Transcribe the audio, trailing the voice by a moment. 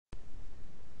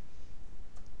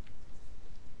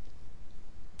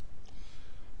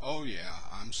yeah,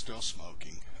 I'm still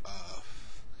smoking.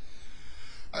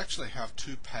 I actually have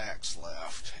two packs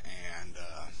left, and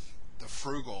the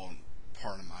frugal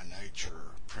part of my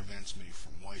nature prevents me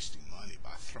from wasting money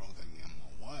by throwing them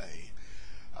away.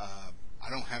 I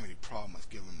don't have any problem with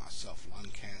giving myself lung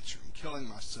cancer and killing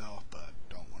myself, but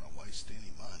don't want to waste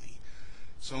any money.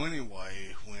 So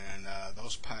anyway, when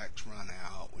those packs run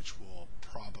out, which will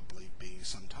probably be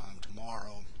sometime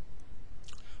tomorrow,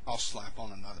 I'll slap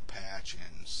on another patch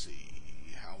and see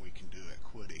how we can do at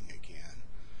quitting again.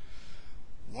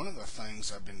 One of the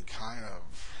things I've been kind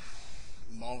of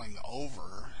mulling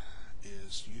over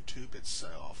is YouTube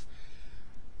itself.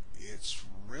 It's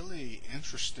really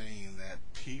interesting that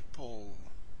people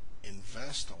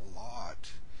invest a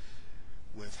lot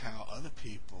with how other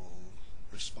people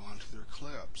respond to their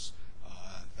clips.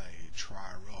 They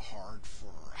try real hard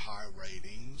for high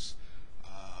ratings,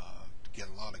 get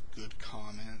a lot of good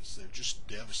comments. They're just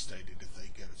devastated if they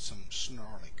get some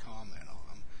snarly comment on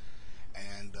them,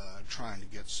 and trying to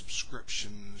get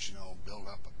subscriptions, build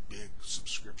up a big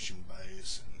subscription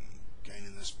base and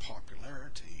gaining this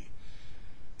popularity.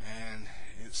 And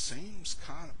it seems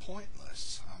kind of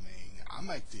pointless. I mean, I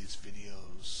make these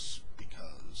videos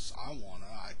because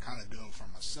I kind of do them for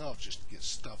myself, just to get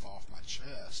stuff off my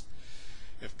chest.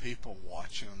 If people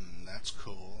watch them, that's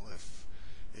cool. If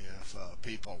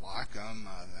people like them,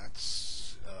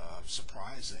 that's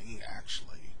surprising,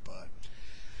 actually. But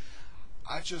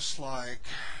I just like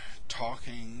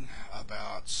talking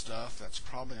about stuff that's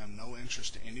probably of no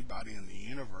interest to anybody in the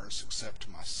universe except to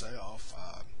myself.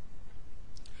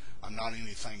 I'm not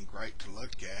anything great to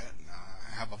look at, and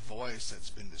I have a voice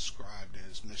that's been described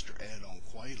as Mr. Ed on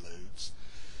Quaaludes.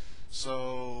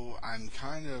 So I'm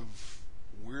kind of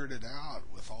weirded out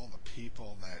with all the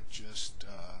people that just,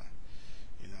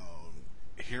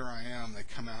 here I am, they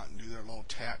come out and do their little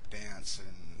tap dance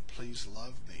and please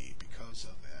love me because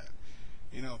of that.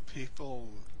 People,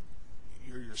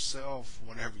 you're yourself,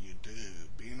 whatever you do.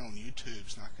 Being on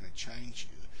YouTube's not going to change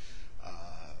you.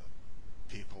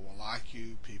 People will like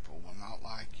you, people will not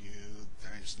like you.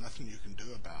 There's nothing you can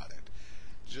do about it.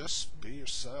 Just be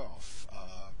yourself.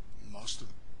 Most of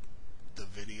the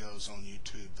videos on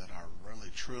YouTube that I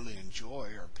really truly enjoy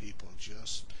are people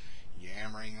just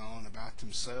yammering on about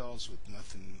themselves with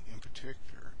nothing in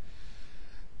particular.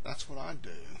 That's what I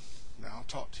do. Now I'll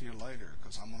talk to you later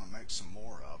because I'm going to make some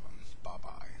more of them. Bye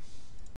bye.